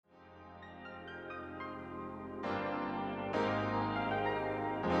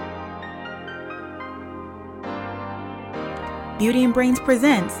Beauty and Brains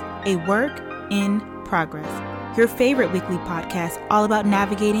presents A Work in Progress, your favorite weekly podcast all about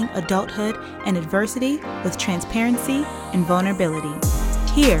navigating adulthood and adversity with transparency and vulnerability.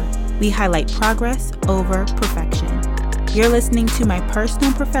 Here, we highlight progress over perfection. You're listening to my personal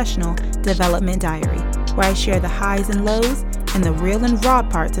and professional development diary, where I share the highs and lows and the real and raw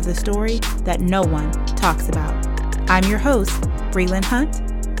parts of the story that no one talks about. I'm your host, Breland Hunt,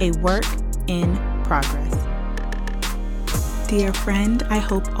 A Work in Progress. Dear friend, I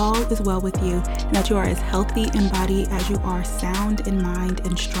hope all is well with you and that you are as healthy in body as you are sound in mind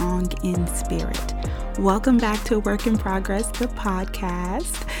and strong in spirit. Welcome back to A Work in Progress, the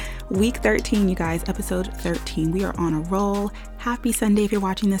podcast. Week 13, you guys, episode 13. We are on a roll. Happy Sunday if you're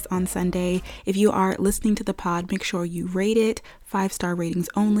watching this on Sunday. If you are listening to the pod, make sure you rate it, 5-star ratings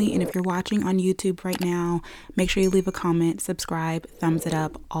only. And if you're watching on YouTube right now, make sure you leave a comment, subscribe, thumbs it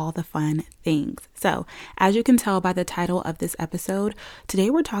up, all the fun things. So, as you can tell by the title of this episode, today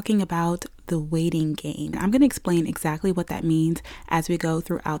we're talking about the waiting game. I'm going to explain exactly what that means as we go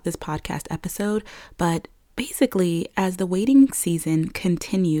throughout this podcast episode, but basically, as the waiting season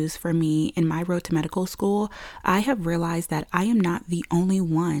continues for me in my road to medical school, I have realized that I am not the only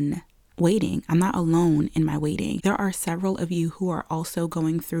one waiting. I'm not alone in my waiting. There are several of you who are also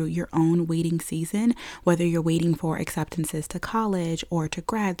going through your own waiting season, whether you're waiting for acceptances to college or to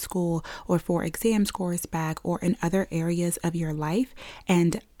grad school or for exam scores back or in other areas of your life.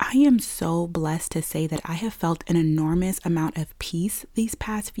 And I am so blessed to say that I have felt an enormous amount of peace these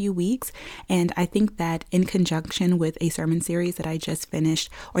past few weeks. And I think that in conjunction with a sermon series that I just finished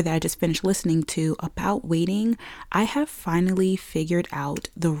listening to about waiting, I have finally figured out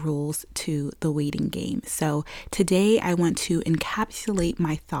the rules to the waiting game. So today I want to encapsulate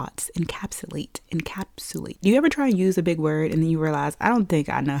my thoughts. Encapsulate. Do you ever try and use a big word and then you realize, I don't think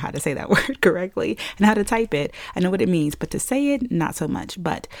I know how to say that word correctly and how to type it? I know what it means, but to say it, not so much.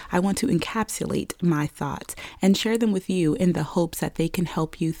 But I want to encapsulate my thoughts and share them with you in the hopes that they can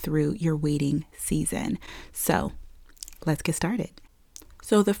help you through your waiting season. So let's get started.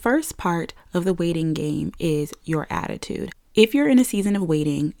 So the first part of the waiting game is your attitude. If you're in a season of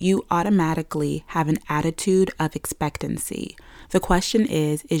waiting, you automatically have an attitude of expectancy. The question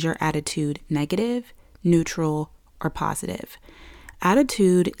is your attitude negative, neutral, or positive?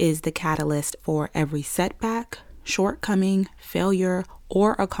 Attitude is the catalyst for every setback, shortcoming, failure,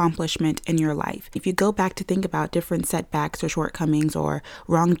 or accomplishment in your life. If you go back to think about different setbacks or shortcomings or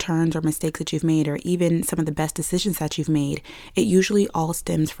wrong turns or mistakes that you've made, or even some of the best decisions that you've made, it usually all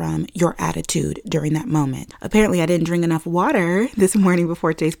stems from your attitude during that moment. Apparently, I didn't drink enough water this morning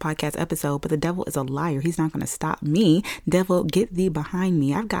before today's podcast episode, but the devil is a liar. He's not going to stop me. Devil, get thee behind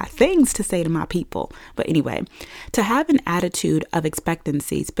me. I've got things to say to my people. But anyway, to have an attitude of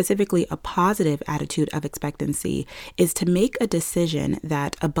expectancy, specifically a positive attitude of expectancy, is to make a decision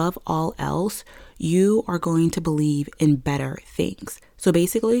that above all else, you are going to believe in better things. So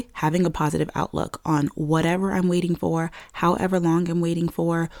basically, having a positive outlook on whatever I'm waiting for, however long I'm waiting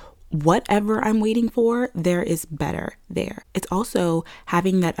for, whatever I'm waiting for, there is better there. It's also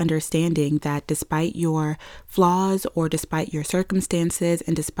having that understanding that despite your flaws or despite your circumstances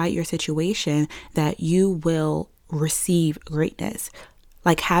and despite your situation, that you will receive greatness.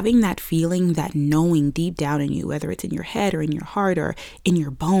 Like having that feeling, that knowing deep down in you, whether it's in your head or in your heart or in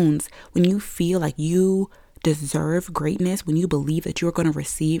your bones, when you feel like you deserve greatness, when you believe that you're going to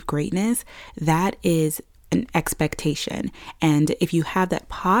receive greatness, that is an expectation. And if you have that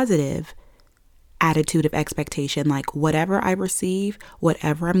positive attitude of expectation, like whatever I receive,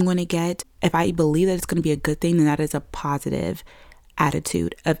 whatever I'm going to get, if I believe that it's going to be a good thing, then that is a positive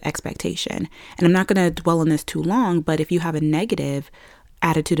attitude of expectation. And I'm not going to dwell on this too long, but if you have a negative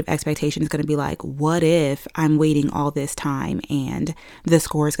attitude of expectation, is going to be like, what if I'm waiting all this time and the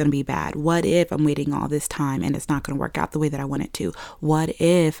score is going to be bad? What if I'm waiting all this time and it's not going to work out the way that I want it to? When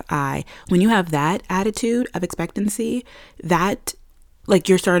you have that attitude of expectancy, that like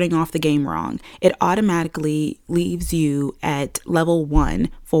you're starting off the game wrong. It automatically leaves you at level 1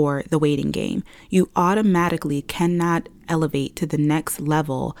 for the waiting game. You automatically cannot elevate to the next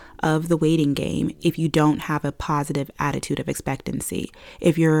level of the waiting game if you don't have a positive attitude of expectancy.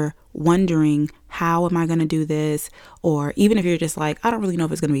 If you're wondering, how am I going to do this? Or even if you're just like, I don't really know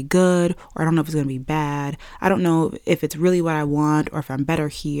if it's going to be good, or I don't know if it's going to be bad. I don't know if it's really what I want or if I'm better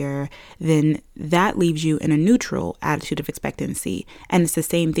here. Then that leaves you in a neutral attitude of expectancy. And it's the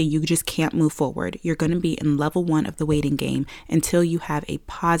same thing. You just can't move forward. You're going to be in level 1 of the waiting game until you have a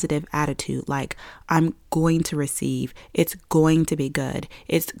positive attitude. Like, I'm going to receive. It's going to be good.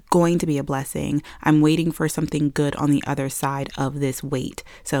 It's going to be a blessing. I'm waiting for something good on the other side of this wait.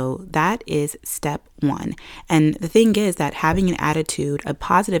 So that is step one. And the thing is that having an attitude, a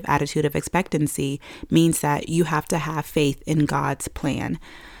positive attitude of expectancy, means that you have to have faith in God's plan.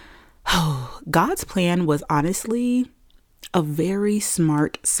 God's plan was honestly a very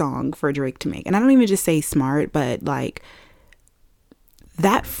smart song for Drake to make. And I don't even just say smart, but like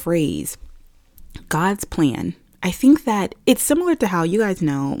that phrase, God's plan. I think that it's similar to how, you guys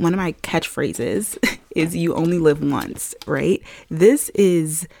know, one of my catchphrases is you only live once, right?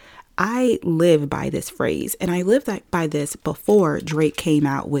 I live by this phrase, and I lived by this before Drake came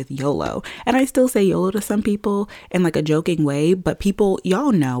out with YOLO. And I still say YOLO to some people in like a joking way, but people,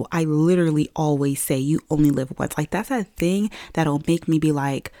 y'all know, I literally always say you only live once. Like that's that thing that'll make me be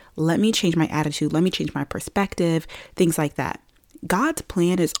like, let me change my attitude, let me change my perspective, things like that. God's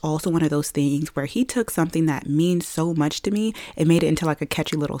plan is also one of those things where he took something that means so much to me and made it into like a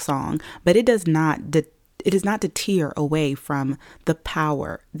catchy little song, but it does not deter away from the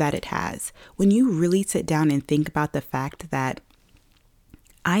power that it has. When you really sit down and think about the fact that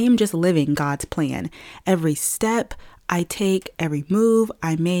I am just living God's plan, every step I take, every move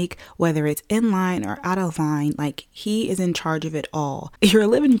I make, whether it's in line or out of line, like he is in charge of it all. You're a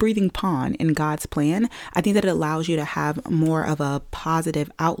living, breathing pawn in God's plan. I think that it allows you to have more of a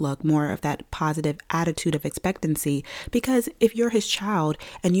positive outlook, more of that positive attitude of expectancy, because if you're his child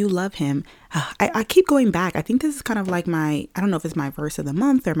and you love him, I keep going back. I think this is kind of like I don't know if it's my verse of the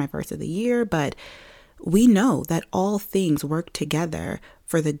month or my verse of the year, but we know that all things work together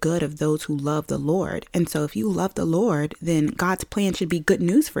for the good of those who love the Lord. And so if you love the Lord, then God's plan should be good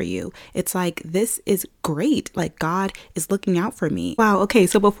news for you. It's like, this is great. Like God is looking out for me. Wow. Okay.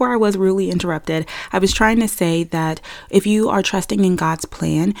 So before I was really interrupted, I was trying to say that if you are trusting in God's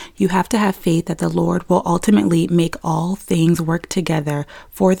plan, you have to have faith that the Lord will ultimately make all things work together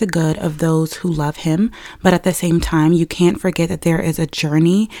for the good of those who love him. But at the same time, you can't forget that there is a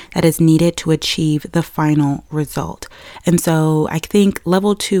journey that is needed to achieve the final result. And so I think level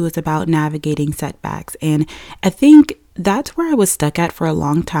 2 is about navigating setbacks. And I think that's where I was stuck at for a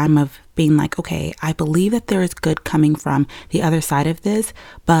long time, of being like, okay, I believe that there is good coming from the other side of this,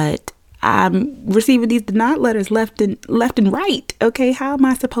 but I'm receiving these denial letters left and right. Okay, how am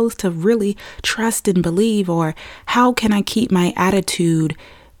I supposed to really trust and believe? Or how can I keep my attitude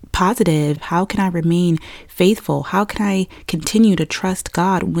positive? How can I remain faithful? How can I continue to trust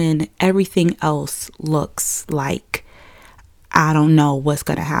God when everything else looks like I don't know what's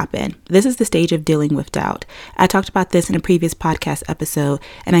going to happen? This is the stage of dealing with doubt. I talked about this in a previous podcast episode,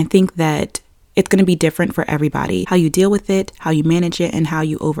 and I think that it's going to be different for everybody. How you deal with it, how you manage it, and how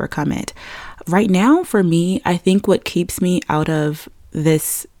you overcome it. Right now, for me, I think what keeps me out of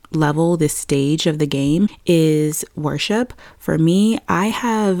this level, this stage of the game, is worship. For me,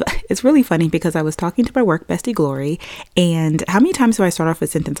 it's really funny because I was talking to my work bestie Glory, and how many times do I start off a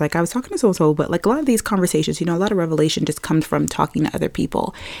sentence like I was talking to so-and-so, but like a lot of these conversations, a lot of revelation just comes from talking to other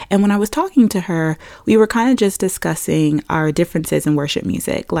people. And when I was talking to her, we were kind of just discussing our differences in worship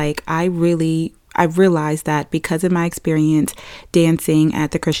music. Like I've realized that because of my experience dancing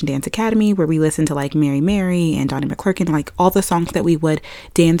at the Christian Dance Academy, where we listened to like Mary Mary and Donnie McClurkin, like all the songs that we would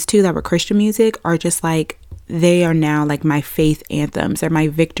dance to that were Christian music are just like, they are now like my faith anthems. They're my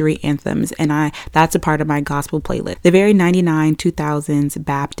victory anthems. And that's a part of my gospel playlist. The very 99 2000s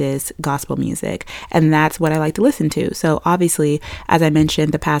Baptist gospel music. And that's what I like to listen to. So obviously, as I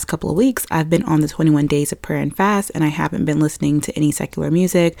mentioned, the past couple of weeks, I've been on the 21 days of prayer and fast, and I haven't been listening to any secular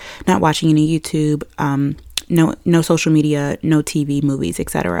music, not watching any YouTube, no social media, no TV, movies,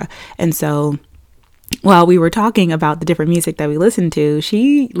 etc. And so while we were talking about the different music that we listen to,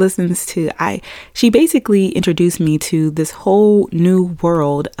 she basically introduced me to this whole new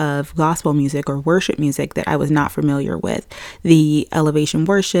world of gospel music or worship music that I was not familiar with. The Elevation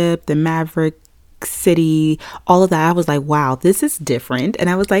Worship, the Maverick City, all of that. I was like, wow, this is different. And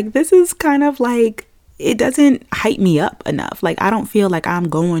I was like, this is kind of like, it doesn't hype me up enough. Like, I don't feel like I'm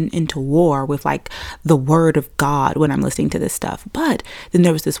going into war with like the word of God when I'm listening to this stuff. But then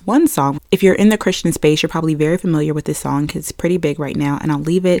there was this one song. If you're in the Christian space, you're probably very familiar with this song because it's pretty big right now. And I'll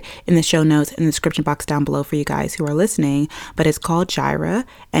leave it in the show notes in the description box down below for you guys who are listening. But it's called Jireh,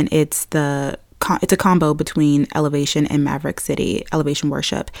 and it's a combo between Elevation and Maverick City, Elevation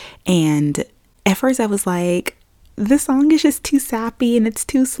Worship. And at first I was like, this song is just too sappy and it's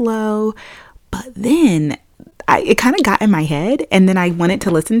too slow. But then it kind of got in my head, and then I wanted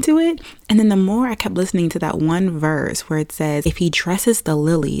to listen to it. And then the more I kept listening to that one verse where it says, if he dresses the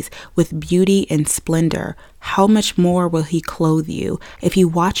lilies with beauty and splendor, how much more will he clothe you? If he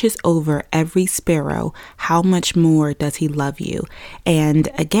watches over every sparrow, how much more does he love you? And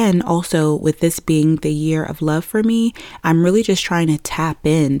again, also with this being the year of love for me, I'm really just trying to tap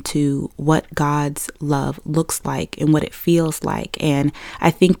into what God's love looks like and what it feels like. And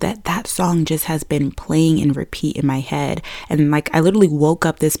I think that song just has been playing and repeat in my head. And like, I literally woke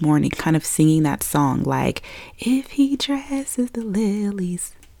up this morning kind of singing that song, like, if he dresses the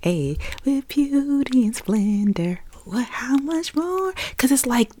lilies, with beauty and splendor, how much more? Because it's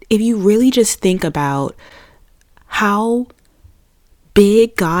like, if you really just think about how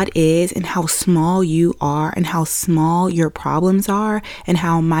big God is and how small you are and how small your problems are and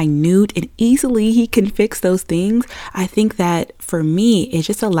how minute and easily he can fix those things, I think that for me, it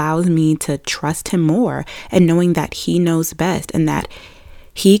just allows me to trust him more, and knowing that he knows best and that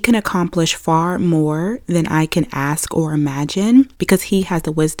he can accomplish far more than I can ask or imagine, because he has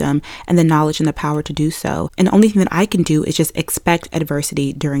the wisdom and the knowledge and the power to do so. And the only thing that I can do is just expect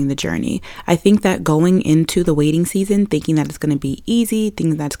adversity during the journey. I think that going into the waiting season, thinking that it's going to be easy,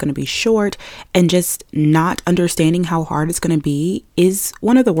 thinking that it's going to be short, and just not understanding how hard it's going to be is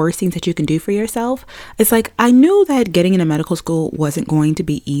one of the worst things that you can do for yourself. It's like, I knew that getting into medical school wasn't going to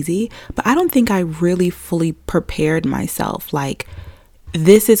be easy, but I don't think I really fully prepared myself. Like,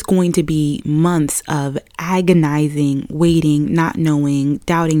 this is going to be months of agonizing, waiting, not knowing,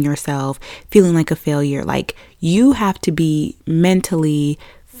 doubting yourself, feeling like a failure. Like, you have to be mentally,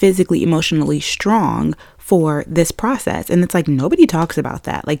 physically, emotionally strong for this process. And it's like, nobody talks about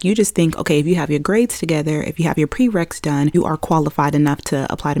that. Like, you just think, okay, if you have your grades together, if you have your prereqs done, you are qualified enough to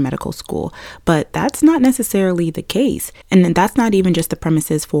apply to medical school. But that's not necessarily the case. And then that's not even just the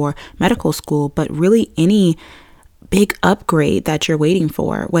premises for medical school, but really any big upgrade that you're waiting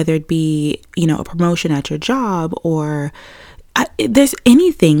for, whether it be, a promotion at your job or there's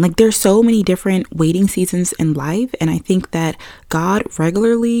anything. Like, there's so many different waiting seasons in life. And I think that God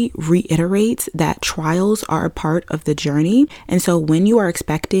regularly reiterates that trials are a part of the journey. And so when you are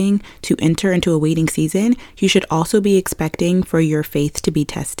expecting to enter into a waiting season, you should also be expecting for your faith to be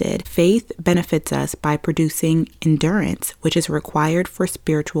tested. Faith benefits us by producing endurance, which is required for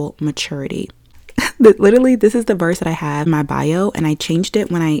spiritual maturity. Literally, this is the verse that I have in my bio, and I changed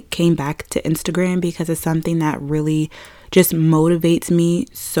it when I came back to Instagram because it's something that really just motivates me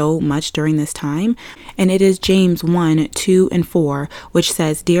so much during this time. And it is James 1:2-4, which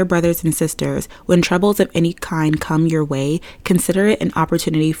says, "Dear brothers and sisters, when troubles of any kind come your way, consider it an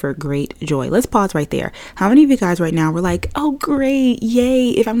opportunity for great joy." Let's pause right there. How many of you guys right now were like, oh great, yay,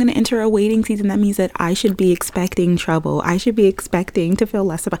 if I'm going to enter a waiting season, that means that I should be expecting trouble. I should be expecting to feel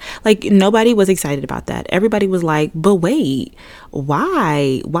less about, like, nobody was excited about that. Everybody was like, but wait,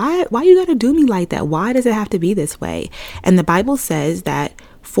 why you gotta do me like that? Why does it have to be this way? And the Bible says that,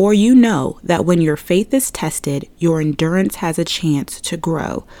 for you know that when your faith is tested, your endurance has a chance to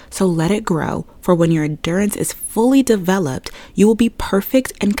grow. So let it grow. For when your endurance is fully developed, you will be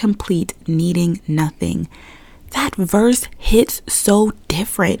perfect and complete, needing nothing. That verse hits so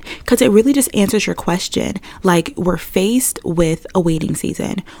different because it really just answers your question. Like, we're faced with a waiting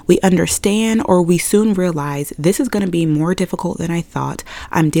season. We understand, or we soon realize, this is going to be more difficult than I thought.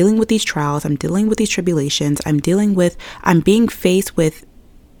 I'm dealing with these trials. I'm dealing with these tribulations. I'm being faced with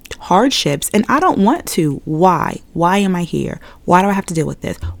hardships, and I don't want to. Why am I here? Why do I have to deal with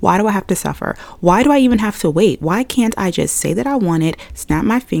this? Why do I have to suffer? Why do I even have to wait? Why can't I just say that I want it, snap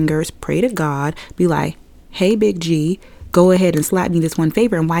my fingers, pray to God, be like, hey, Big G, go ahead and slap me this one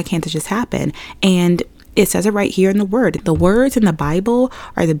favor, and why can't it just happen? And it says it right here in the word. The words in the Bible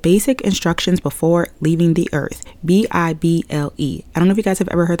are the basic instructions before leaving the earth. Bible. I don't know if you guys have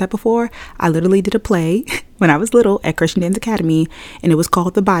ever heard that before. I literally did a play when I was little at Christian Dance Academy, and it was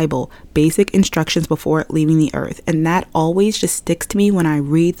called The Bible, Basic Instructions Before Leaving the Earth. And that always just sticks to me when I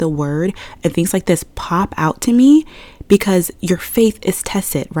read the word, and things like this pop out to me. Because your faith is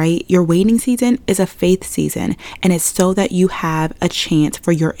tested, right? Your waiting season is a faith season, and it's so that you have a chance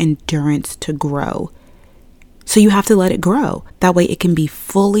for your endurance to grow. So you have to let it grow. That way it can be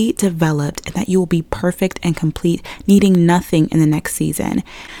fully developed and that you will be perfect and complete, needing nothing in the next season.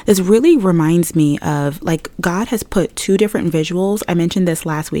 This really reminds me of, like, God has put two different visuals. I mentioned this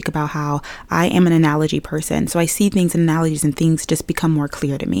last week about how I am an analogy person. So I see things in analogies and things just become more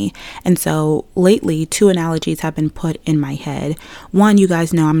clear to me. And so lately, two analogies have been put in my head. One, you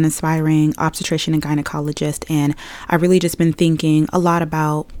guys know I'm an aspiring obstetrician and gynecologist, and I've really just been thinking a lot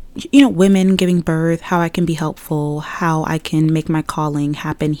about women giving birth, how I can be helpful, how I can make my calling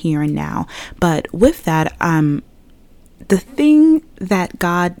happen here and now. But with that, the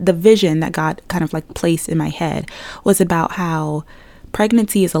vision that God kind of like placed in my head was about how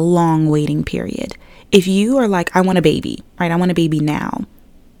pregnancy is a long waiting period. If you are like, I want a baby, right? I want a baby now.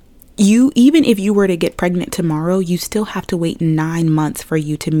 Even if you were to get pregnant tomorrow, you still have to wait 9 months for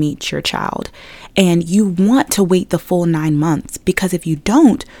you to meet your child. And you want to wait the full 9 months, because if you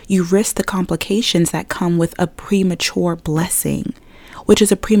don't, you risk the complications that come with a premature blessing, which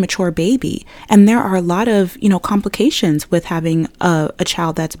is a premature baby. And there are a lot of, complications with having a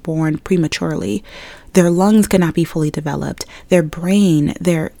child that's born prematurely. Their lungs cannot be fully developed, their brain,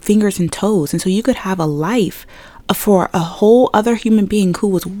 their fingers and toes. And so you could have a life for a whole other human being who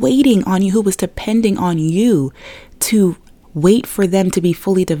was waiting on you, who was depending on you to wait for them to be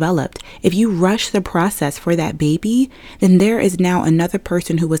fully developed. If you rush the process for that baby, then there is now another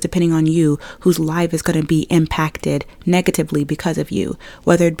person who was depending on you, whose life is going to be impacted negatively because of you.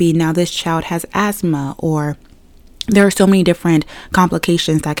 Whether it be now this child has asthma, or there are so many different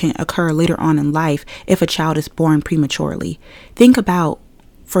complications that can occur later on in life if a child is born prematurely. Think about,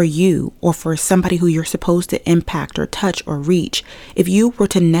 for you or for somebody who you're supposed to impact or touch or reach, if you were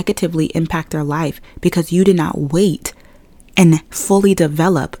to negatively impact their life because you did not wait and fully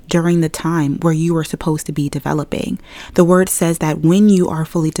develop during the time where you were supposed to be developing. The word says that when you are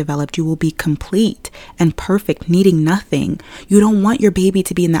fully developed, you will be complete and perfect, needing nothing. You don't want your baby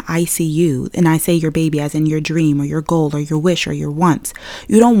to be in the ICU. And I say your baby as in your dream or your goal or your wish or your wants.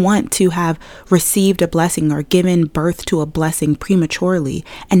 You don't want to have received a blessing or given birth to a blessing prematurely,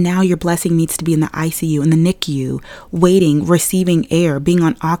 and now your blessing needs to be in the ICU, in the NICU, waiting, receiving air, being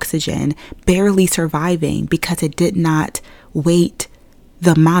on oxygen, barely surviving because it did not wait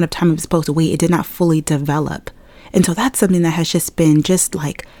the amount of time it was supposed to wait. It did not fully develop. And so that's something that has just been just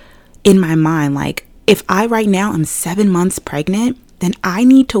like in my mind. Like, if I right now am 7 months pregnant, then I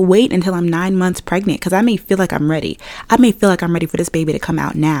need to wait until I'm 9 months pregnant, because I may feel like I'm ready. I may feel like I'm ready for this baby to come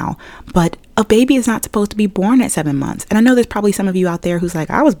out now, but a baby is not supposed to be born at 7 months. And I know there's probably some of you out there who's like,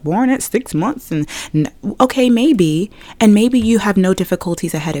 I was born at 6 months, and okay, maybe. And maybe you have no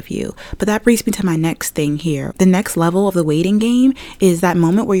difficulties ahead of you. But that brings me to my next thing here. The next level of the waiting game is that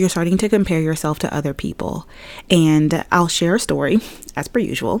moment where you're starting to compare yourself to other people. And I'll share a story, as per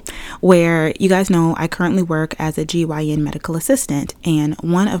usual, where you guys know I currently work as a GYN medical assistant. And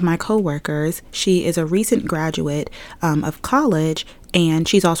one of my coworkers, she is a recent graduate of college, and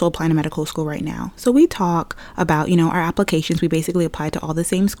she's also applying to medical school right now. So we talk about, our applications. We basically applied to all the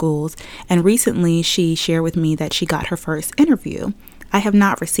same schools. And recently she shared with me that she got her first interview. I have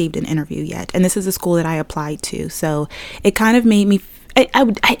not received an interview yet. And this is a school that I applied to. So it kind of made me, it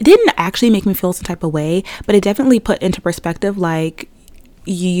didn't actually make me feel some type of way, but it definitely put into perspective, like,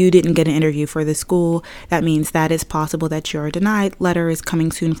 you didn't get an interview for the school. That means that it's possible that your denied letter is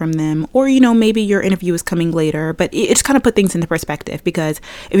coming soon from them, or maybe your interview is coming later. But it just kind of put things into perspective, because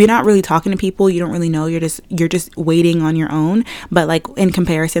if you're not really talking to people, you don't really know. You're just waiting on your own. But like in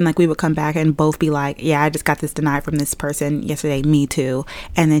comparison, like we would come back and both be like, yeah, I just got this denied from this person yesterday. Me too.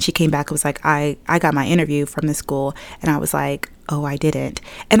 And then she came back and was like, I got my interview from this school, and I was like, oh, I didn't.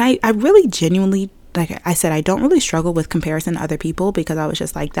 And I really genuinely, like I said, I don't really struggle with comparison to other people, because I was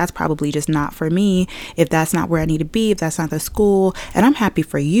just like, that's probably just not for me. If that's not where I need to be, if that's not the school. And I'm happy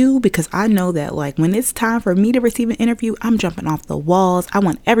for you, because I know that like when it's time for me to receive an interview, I'm jumping off the walls. I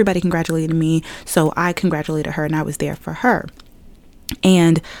want everybody congratulating me. So I congratulated her, and I was there for her.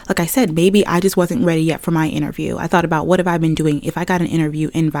 And like I said, maybe I just wasn't ready yet for my interview. I thought about, what have I been doing if I got an interview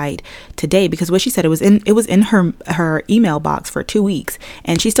invite today? Because what she said, it was in her email box for 2 weeks,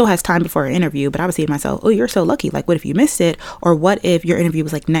 and she still has time before her interview. But I was saying to myself, oh, you're so lucky. Like, what if you missed it? Or what if your interview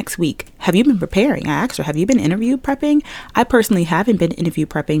was like next week? Have you been preparing? I asked her, have you been interview prepping? I personally haven't been interview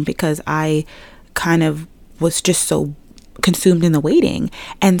prepping, because I kind of was just so consumed in the waiting.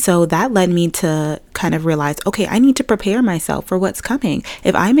 And so that led me to kind of realize, okay, I need to prepare myself for what's coming.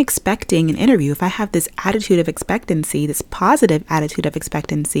 If I'm expecting an interview, if I have this attitude of expectancy, this positive attitude of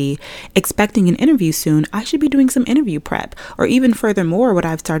expectancy, expecting an interview soon, I should be doing some interview prep. Or even furthermore, what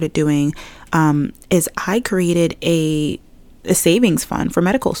I've started doing is I created a savings fund for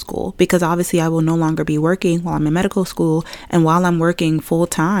medical school, because obviously I will no longer be working while I'm in medical school. And while I'm working full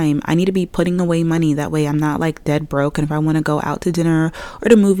time, I need to be putting away money. That way I'm not like dead broke. And if I want to go out to dinner or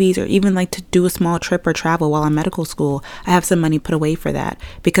to movies, or even like to do a small trip or travel while I'm medical school, I have some money put away for that,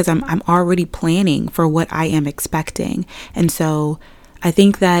 because I'm already planning for what I am expecting. And so I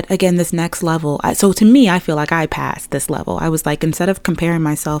think that, again, this next level, so to me, I feel like I passed this level. I was like, instead of comparing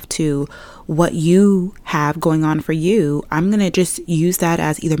myself to what you have going on for you, I'm going to just use that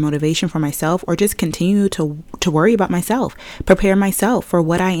as either motivation for myself or just continue to worry about myself, prepare myself for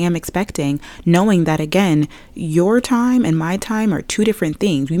what I am expecting, knowing that, again, your time and my time are two different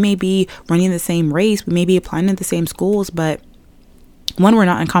things. We may be running the same race, we may be applying to the same schools, but one, we're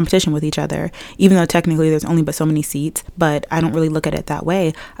not in competition with each other, even though technically there's only but so many seats, but I don't really look at it that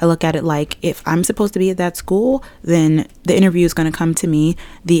way. I look at it like, if I'm supposed to be at that school, then the interview is going to come to me,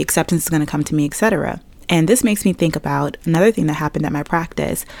 the acceptance is going to come to me, etc. And this makes me think about another thing that happened at my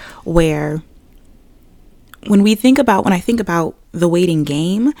practice, where when I think about the waiting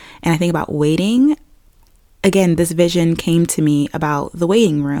game and I think about waiting, again, this vision came to me about the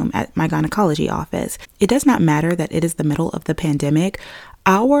waiting room at my gynecology office. It does not matter that it is the middle of the pandemic.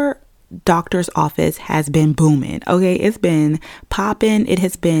 Our doctor's office has been booming. Okay, it's been popping. It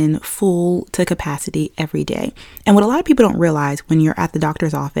has been full to capacity every day. And what a lot of people don't realize when you're at the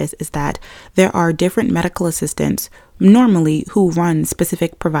doctor's office is that there are different medical assistants normally who run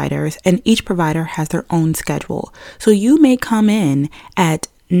specific providers, and each provider has their own schedule. So you may come in at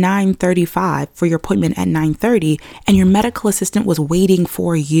 9:35 for your appointment at 9:30, and your medical assistant was waiting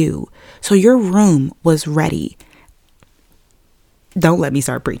for you. So your room was ready. Don't let me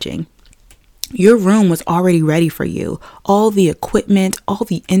start preaching. Your room was already ready for you. All the equipment, all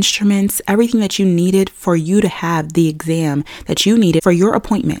the instruments, everything that you needed for you to have the exam that you needed for your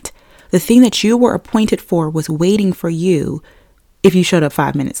appointment. The thing that you were appointed for was waiting for you if you showed up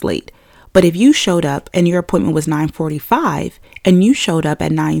 5 minutes late. But if you showed up and your appointment was 9:45 and you showed up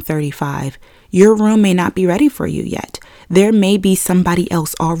at 9:35, your room may not be ready for you yet. There may be somebody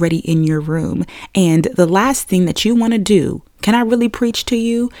else already in your room. And the last thing that you want to do, can I really preach to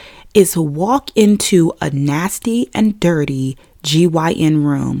you, is walk into a nasty and dirty GYN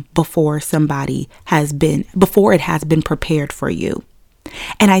room before it has been prepared for you.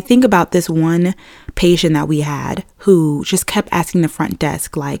 And I think about this one patient that we had who just kept asking the front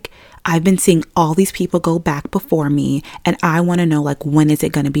desk, like, I've been seeing all these people go back before me, and I want to know, like, when is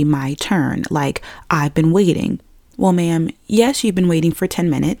it going to be my turn? Like, I've been waiting. Well, ma'am, yes, you've been waiting for 10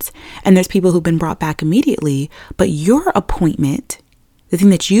 minutes, and there's people who've been brought back immediately, but your appointment, the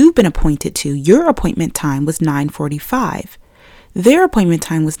thing that you've been appointed to, your appointment time was 9:45. Their appointment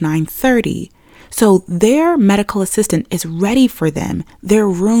time was 9:30. So their medical assistant is ready for them. Their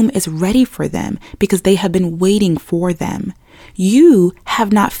room is ready for them because they have been waiting for them. You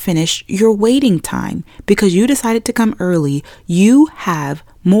have not finished your waiting time because you decided to come early. You have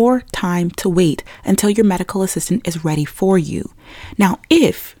more time to wait until your medical assistant is ready for you. Now,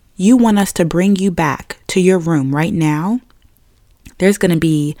 if you want us to bring you back to your room right now, there's going to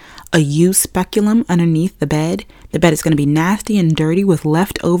be a used speculum underneath the bed. The bed is going to be nasty and dirty with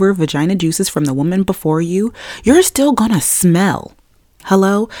leftover vagina juices from the woman before you. You're still going to smell.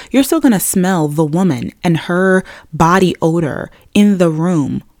 Hello? You're still going to smell the woman and her body odor in the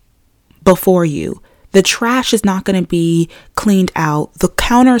room before you. The trash is not going to be cleaned out. The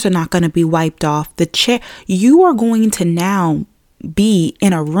counters are not going to be wiped off. The chair. You are going to now be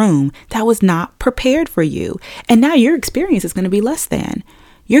in a room that was not prepared for you. And now your experience is going to be less than.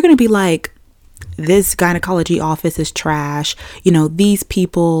 You're going to be like, this gynecology office is trash. You know, these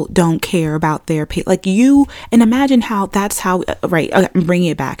people don't care about their like you. And imagine how right. I'm bringing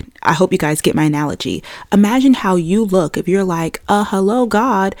it back. I hope you guys get my analogy. Imagine how you look if you're like, hello,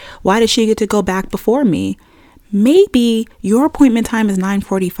 God, why did she get to go back before me? Maybe your appointment time is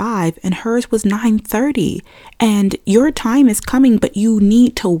 9:45 and hers was 9:30, and your time is coming, but you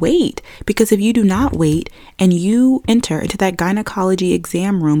need to wait, because if you do not wait and you enter into that gynecology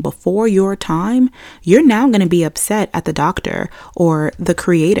exam room before your time, you're now going to be upset at the doctor or the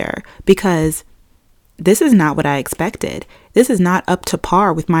creator because this is not what I expected. This is not up to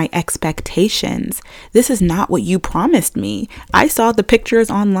par with my expectations. This is not what you promised me. I saw the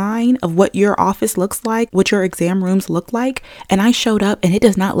pictures online of what your office looks like, what your exam rooms look like, and I showed up and it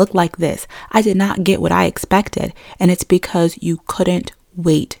does not look like this. I did not get what I expected, and it's because you couldn't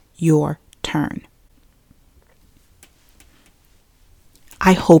wait your turn.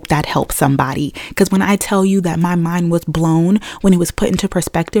 I hope that helps somebody, because when I tell you that my mind was blown when it was put into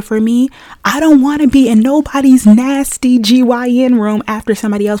perspective for me, I don't want to be in nobody's nasty GYN room after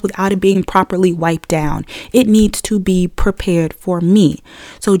somebody else without it being properly wiped down. It needs to be prepared for me.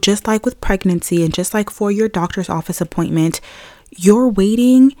 So just like with pregnancy and just like for your doctor's office appointment, your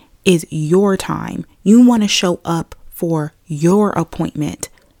waiting is your time. You want to show up for your appointment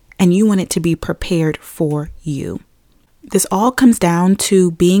and you want it to be prepared for you. This all comes down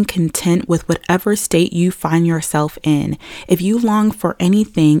to being content with whatever state you find yourself in. If you long for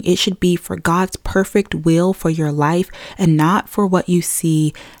anything, it should be for God's perfect will for your life and not for what you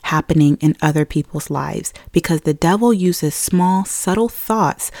see happening in other people's lives. Because the devil uses small, subtle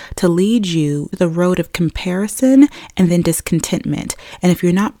thoughts to lead you the road of comparison and then discontentment. And if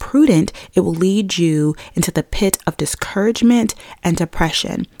you're not prudent, it will lead you into the pit of discouragement and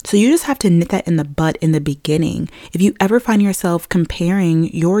depression. So you just have to nip that in the bud in the beginning. If you ever find yourself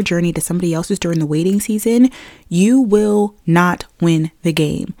comparing your journey to somebody else's during the waiting season, you will not win the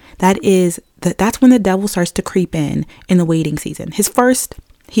game. That's when the devil starts to creep in the waiting season. He first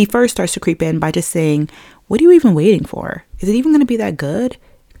starts to creep in by just saying, what are you even waiting for? Is it even going to be that good?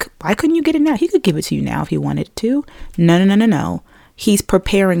 Why couldn't you get it now? He could give it to you now if he wanted to. No. He's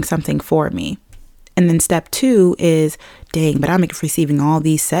preparing something for me. And then step 2 is, dang, but I'm receiving all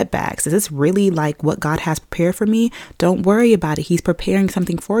these setbacks. Is this really like what God has prepared for me? Don't worry about it. He's preparing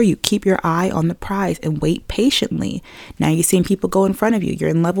something for you. Keep your eye on the prize and wait patiently. Now you're seeing people go in front of you. You're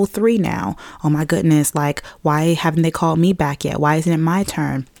in level 3 now. Oh my goodness. Like, why haven't they called me back yet? Why isn't it my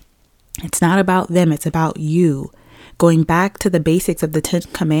turn? It's not about them. It's about you. Going back to the basics of the 10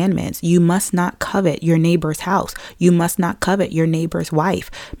 commandments, you must not covet your neighbor's house. You must not covet your neighbor's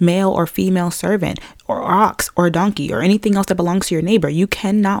wife, male or female servant, or ox or donkey, or anything else that belongs to your neighbor. You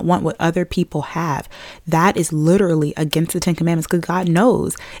cannot want what other people have. That is literally against the 10 commandments, because God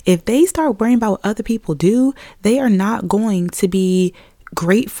knows if they start worrying about what other people do, they are not going to be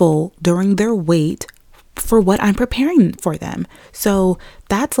grateful during their wait for what I'm preparing for them. So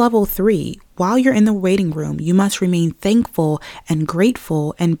that's level 3. While you're in the waiting room, you must remain thankful and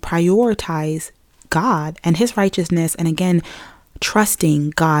grateful and prioritize God and his righteousness. And again,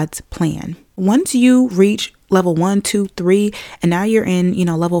 trusting God's plan. Once you reach level 1, 2, 3, and now you're in,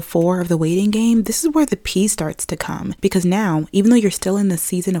 level 4 of the waiting game, this is where the peace starts to come. Because now, even though you're still in the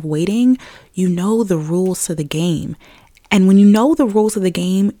season of waiting, you know the rules to the game. And when you know the rules of the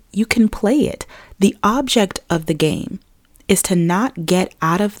game, you can play it. The object of the game is to not get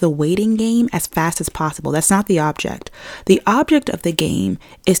out of the waiting game as fast as possible. That's not the object. The object of the game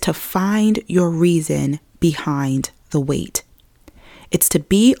is to find your reason behind the wait. It's to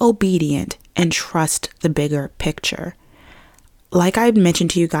be obedient and trust the bigger picture. Like I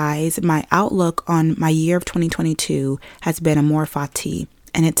mentioned to you guys, my outlook on my year of 2022 has been amor fati.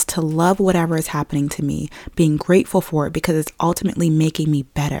 And it's to love whatever is happening to me, being grateful for it because it's ultimately making me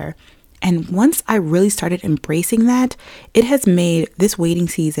better. And once I really started embracing that, it has made this waiting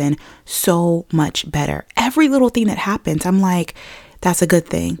season so much better. Every little thing that happens, I'm like, that's a good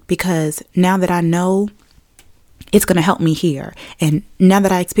thing, because now that I know, it's going to help me here. And now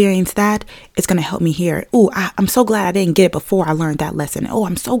that I experienced that, it's going to help me here. I'm so glad I didn't get it before I learned that lesson.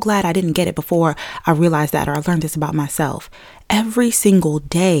 I'm so glad I didn't get it before I realized that, or I learned this about myself. Every single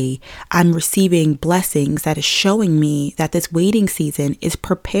day, I'm receiving blessings that is showing me that this waiting season is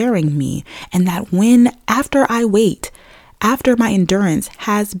preparing me. And that after I wait, after my endurance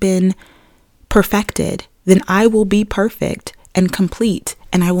has been perfected, then I will be perfect and complete,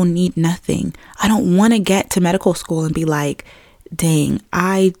 and I will need nothing. I don't want to get to medical school and be like, dang,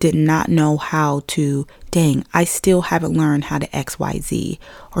 I did not know how to, I still haven't learned how to XYZ,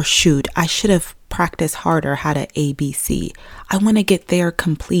 or shoot, I should have practiced harder how to ABC. I want to get there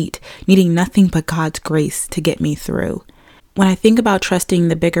complete, needing nothing but God's grace to get me through. When I think about trusting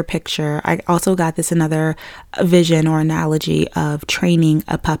the bigger picture, I also got this another vision or analogy of training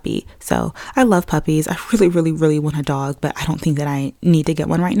a puppy. So I love puppies. I really, really, really want a dog, but I don't think that I need to get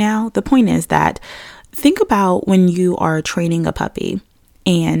one right now. The point is that think about when you are training a puppy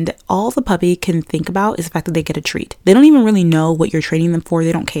and all the puppy can think about is the fact that they get a treat. They don't even really know what you're training them for.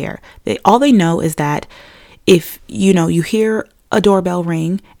 They don't care. All they know is that if, you hear a doorbell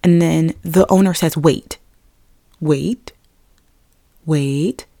ring and then the owner says, wait,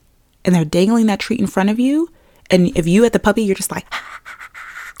 and they're dangling that treat in front of you. And if you at the puppy, you're just like,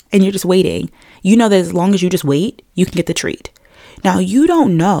 and you're just waiting. You know that as long as you just wait, you can get the treat. Now, you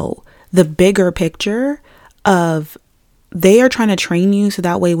don't know the bigger picture of they are trying to train you so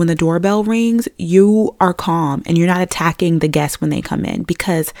that way when the doorbell rings, you are calm and you're not attacking the guests when they come in,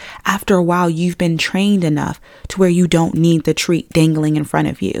 because after a while you've been trained enough to where you don't need the treat dangling in front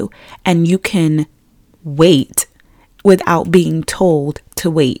of you and you can wait without being told to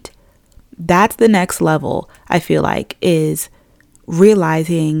wait. That's the next level, I feel like, is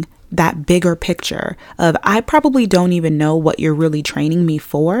realizing that bigger picture of I probably don't even know what you're really training me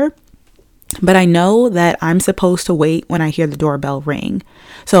for, but I know that I'm supposed to wait when I hear the doorbell ring.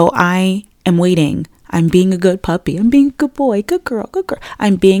 So I am waiting. I'm being a good puppy. I'm being a good boy, good girl, good girl.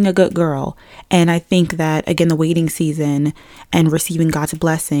 I'm being a good girl. And I think that, again, the waiting season and receiving God's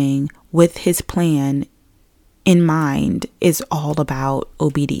blessing with his plan in mind is all about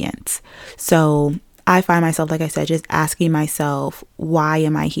obedience. So I find myself, like I said, just asking myself, why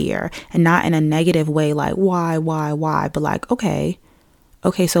am I here? And not in a negative way, like why, but like, okay,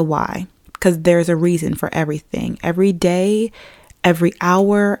 so why? Because there's a reason for everything. Every day, every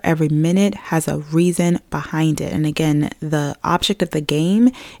hour, every minute has a reason behind it. And again, the object of the game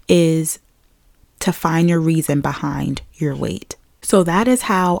is to find your reason behind your wait. So that is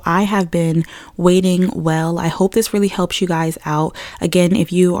how I have been waiting well. I hope this really helps you guys out. Again,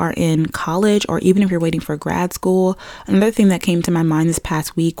 if you are in college or even if you're waiting for grad school, another thing that came to my mind this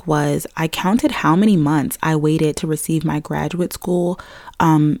past week was I counted how many months I waited to receive my graduate school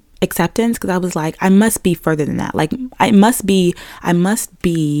acceptance, because I was like, I must be further than that. Like I must be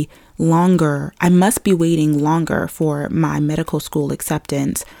longer. I must be waiting longer for my medical school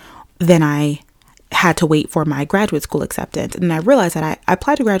acceptance than I had to wait for my graduate school acceptance. And I realized that I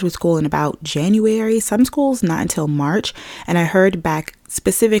applied to graduate school in about January, some schools not until March. And I heard back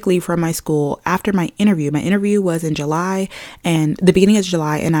specifically from my school after my interview. My interview was in July and the beginning of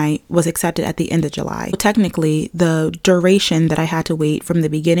July, and I was accepted at the end of July. So technically, the duration that I had to wait from the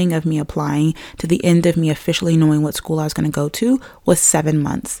beginning of me applying to the end of me officially knowing what school I was going to go to was 7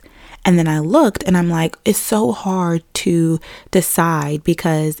 months. And then I looked and I'm like, it's so hard to decide,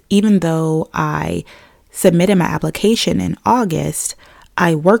 because even though I submitted my application in August,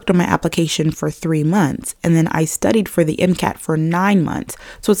 I worked on my application for 3 months, and then I studied for the MCAT for 9 months.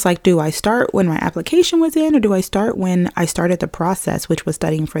 So it's like, do I start when my application was in, or do I start when I started the process, which was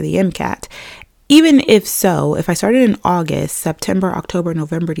studying for the MCAT? Even if so, if I started in August, September, October,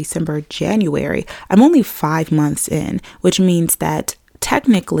 November, December, January, I'm only 5 months in, which means that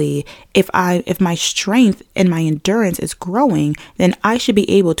technically, if my strength and my endurance is growing, then I should be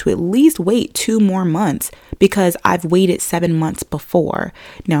able to at least wait 2 more months, because I've waited 7 months before.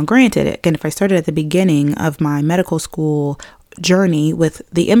 Now, granted, again, if I started at the beginning of my medical school journey with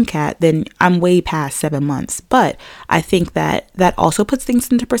the MCAT, then I'm way past 7 months. But I think that also puts things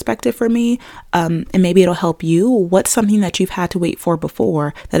into perspective for me. And maybe it'll help you. What's something that you've had to wait for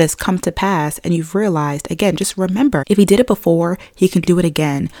before that has come to pass and you've realized, again, just remember, if he did it before, he can do it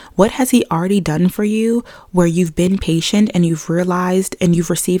again. What has he already done for you where you've been patient and you've realized and you've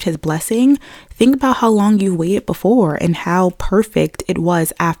received his blessing? Think about how long you waited before and how perfect it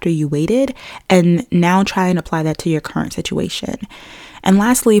was after you waited, and now try and apply that to your current situation. And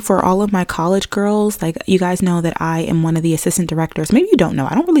lastly, for all of my college girls, like, you guys know that I am one of the assistant directors. Maybe you don't know.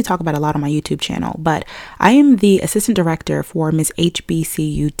 I don't really talk about it a lot on my YouTube channel, but I am the assistant director for Miss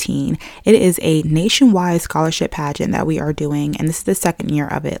HBCU Teen. It is a nationwide scholarship pageant that we are doing, and this is the 2nd year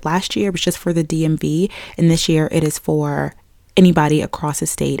of it. Last year was just for the DMV, and this year it is for anybody across the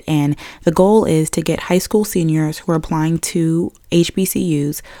state. And the goal is to get high school seniors who are applying to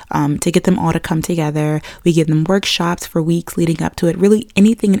HBCUs, to get them all to come together. We give them workshops for weeks leading up to it, really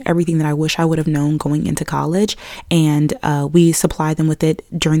anything and everything that I wish I would have known going into college. And we supply them with it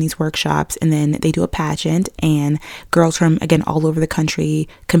during these workshops. And then they do a pageant, and girls from, again, all over the country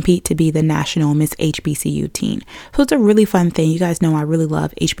compete to be the national Miss HBCU Teen. So it's a really fun thing. You guys know I really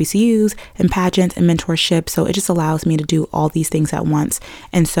love HBCUs and pageants and mentorship. So it just allows me to do all these things at once.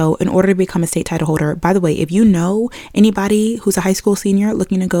 And so in order to become a state title holder, by the way, if you know anybody who's a high school senior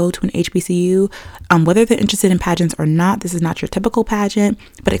looking to go to an HBCU, whether they're interested in pageants or not, this is not your typical pageant,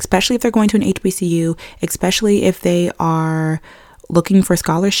 but especially if they're going to an HBCU, especially if they are looking for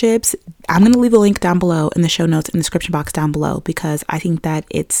scholarships, I'm going to leave a link down below in the show notes in the description box down below, because I think that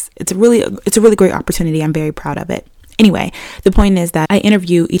it's a really great opportunity. I'm very proud of it. Anyway, the point is that I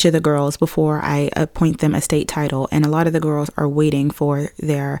interview each of the girls before I appoint them a state title, and a lot of the girls are waiting for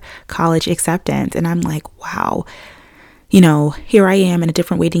their college acceptance, and I'm like, wow, here I am in a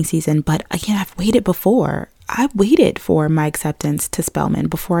different waiting season, but again, I've waited before. I waited for my acceptance to Spelman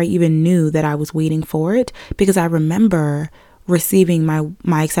before I even knew that I was waiting for it, because I remember receiving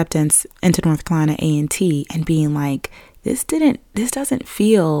my acceptance into North Carolina A&T and being like, this doesn't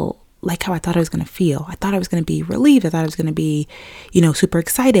feel like how I thought I was going to feel. I thought I was going to be relieved. I thought I was going to be, super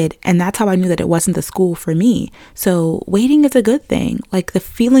excited. And that's how I knew that it wasn't the school for me. So waiting is a good thing. Like the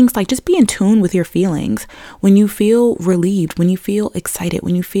feelings, like just be in tune with your feelings. When you feel relieved, when you feel excited,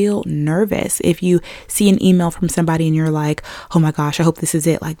 when you feel nervous, if you see an email from somebody and you're like, oh my gosh, I hope this is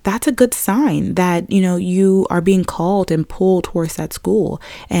it. Like that's a good sign that, you are being called and pulled towards that school.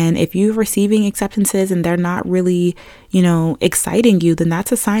 And if you're receiving acceptances and they're not really, exciting you, then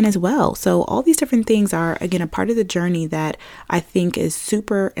that's a sign as well. So all these different things are, again, a part of the journey that I think is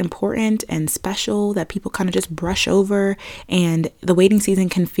super important and special that people kind of just brush over. And the waiting season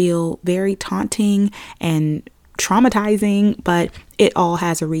can feel very taunting and traumatizing, but it all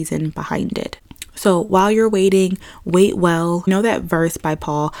has a reason behind it. So while you're waiting, wait well. You know that verse by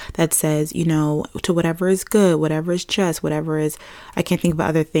Paul that says, to whatever is good, whatever is just, whatever is, I can't think of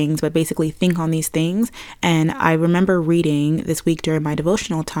other things, but basically think on these things. And I remember reading this week during my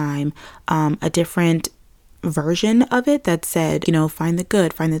devotional time, a different version of it that said, find the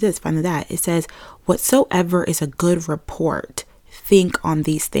good, find the this, find the that. It says, whatsoever is a good report, think on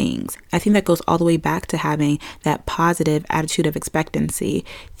these things. I think that goes all the way back to having that positive attitude of expectancy.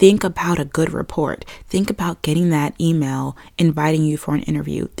 Think about a good report. Think about getting that email inviting you for an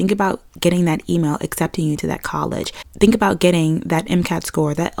interview. Think about getting that email accepting you to that college. Think about getting that MCAT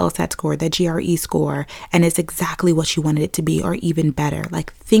score, that LSAT score, that GRE score, and it's exactly what you wanted it to be or even better.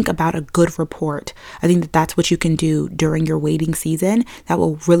 Like, think about a good report. I think that that's what you can do during your waiting season that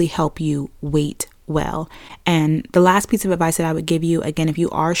will really help you wait well. And the last piece of advice that I would give you, again, if you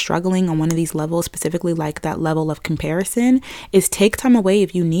are struggling on one of these levels, specifically like that level of comparison, is take time away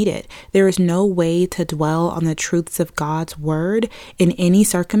if you need it. There is no way to dwell on the truths of God's word in any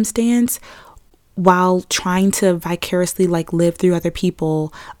circumstance while trying to vicariously live through other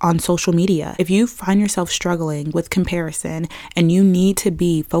people on social media. If you find yourself struggling with comparison and you need to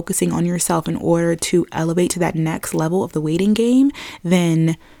be focusing on yourself in order to elevate to that next level of the waiting game,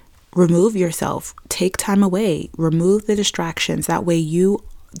 then remove yourself, take time away, remove the distractions. That way you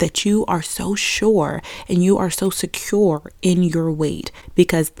are so sure and you are so secure in your wait,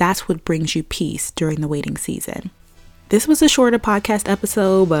 because that's what brings you peace during the waiting season. This was a shorter podcast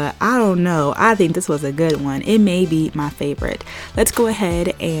episode, but I don't know. I think this was a good one. It may be my favorite. Let's go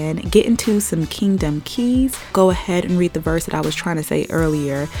ahead and get into some kingdom keys. Go ahead and read the verse that I was trying to say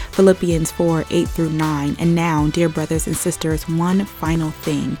earlier, Philippians 4:8-9. And now, dear brothers and sisters, one final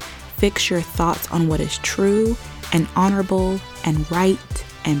thing. Fix your thoughts on what is true and honorable and right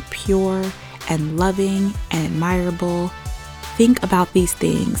and pure and loving and admirable. Think about these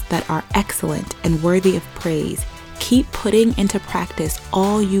things that are excellent and worthy of praise. Keep putting into practice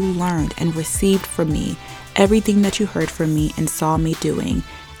all you learned and received from me, everything that you heard from me and saw me doing.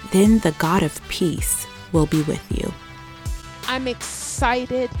 Then the God of peace will be with you. I'm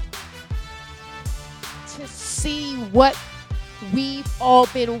excited to see what we've all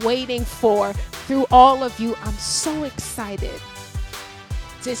been waiting for through all of you. I'm so excited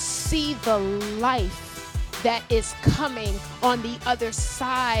to see the life that is coming on the other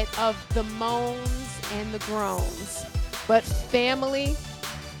side of the moans and the groans. But family,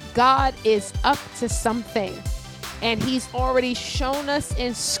 God is up to something, and he's already shown us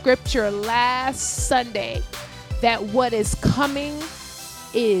in scripture last Sunday that what is coming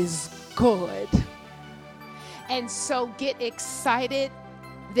is good. And so get excited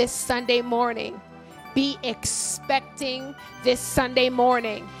this Sunday morning. Be expecting this Sunday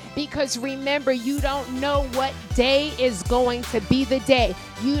morning, because remember, you don't know what day is going to be the day.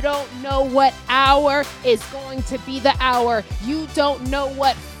 You don't know what hour is going to be the hour. You don't know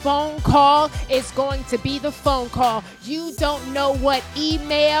what phone call is going to be the phone call. You don't know what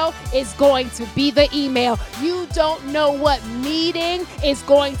email is going to be the email. You don't know what meeting is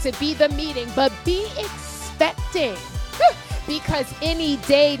going to be the meeting, but be expecting. Because any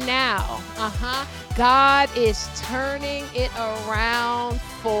day now, God is turning it around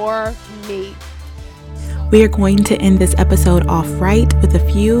for me. We are going to end this episode off right with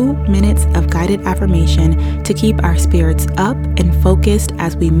a few minutes of guided affirmation to keep our spirits up and focused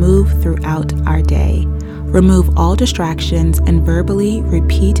as we move throughout our day. Remove all distractions and verbally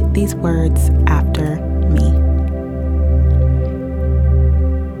repeat these words after me.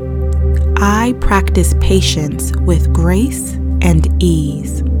 I practice patience with grace and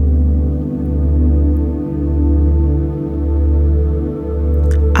ease.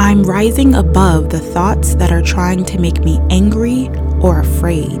 I'm rising above the thoughts that are trying to make me angry or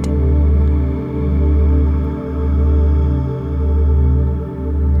afraid.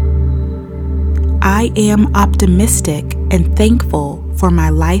 I am optimistic and thankful for my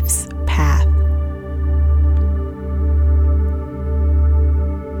life's path.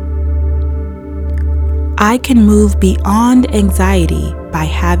 I can move beyond anxiety by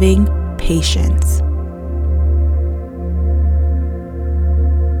having patience.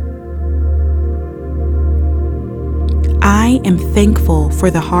 I am thankful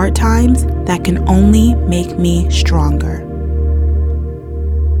for the hard times that can only make me stronger.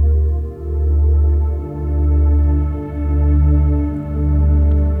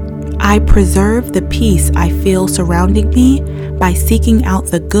 I preserve the peace I feel surrounding me by seeking out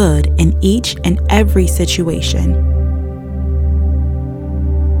the good in each and every situation.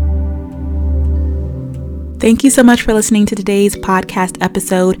 Thank you so much for listening to today's podcast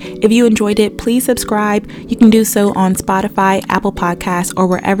episode. If you enjoyed it, please subscribe. You can do so on Spotify, Apple Podcasts, or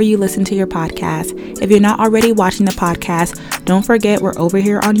wherever you listen to your podcast. If you're not already watching the podcast, don't forget we're over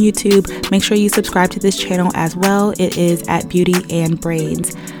here on YouTube. Make sure you subscribe to this channel as well. It is at Beauty and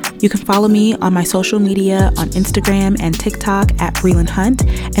Brains. You can follow me on my social media on Instagram and TikTok at Breland Hunt.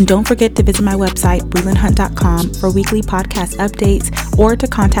 And don't forget to visit my website, brelandhunt.com, for weekly podcast updates or to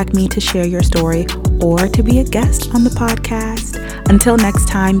contact me to share your story or to be a guest on the podcast. Until next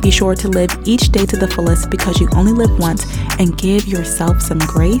time, be sure to live each day to the fullest because you only live once, and give yourself some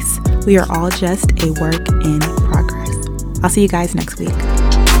grace. We are all just a work in progress. I'll see you guys next week.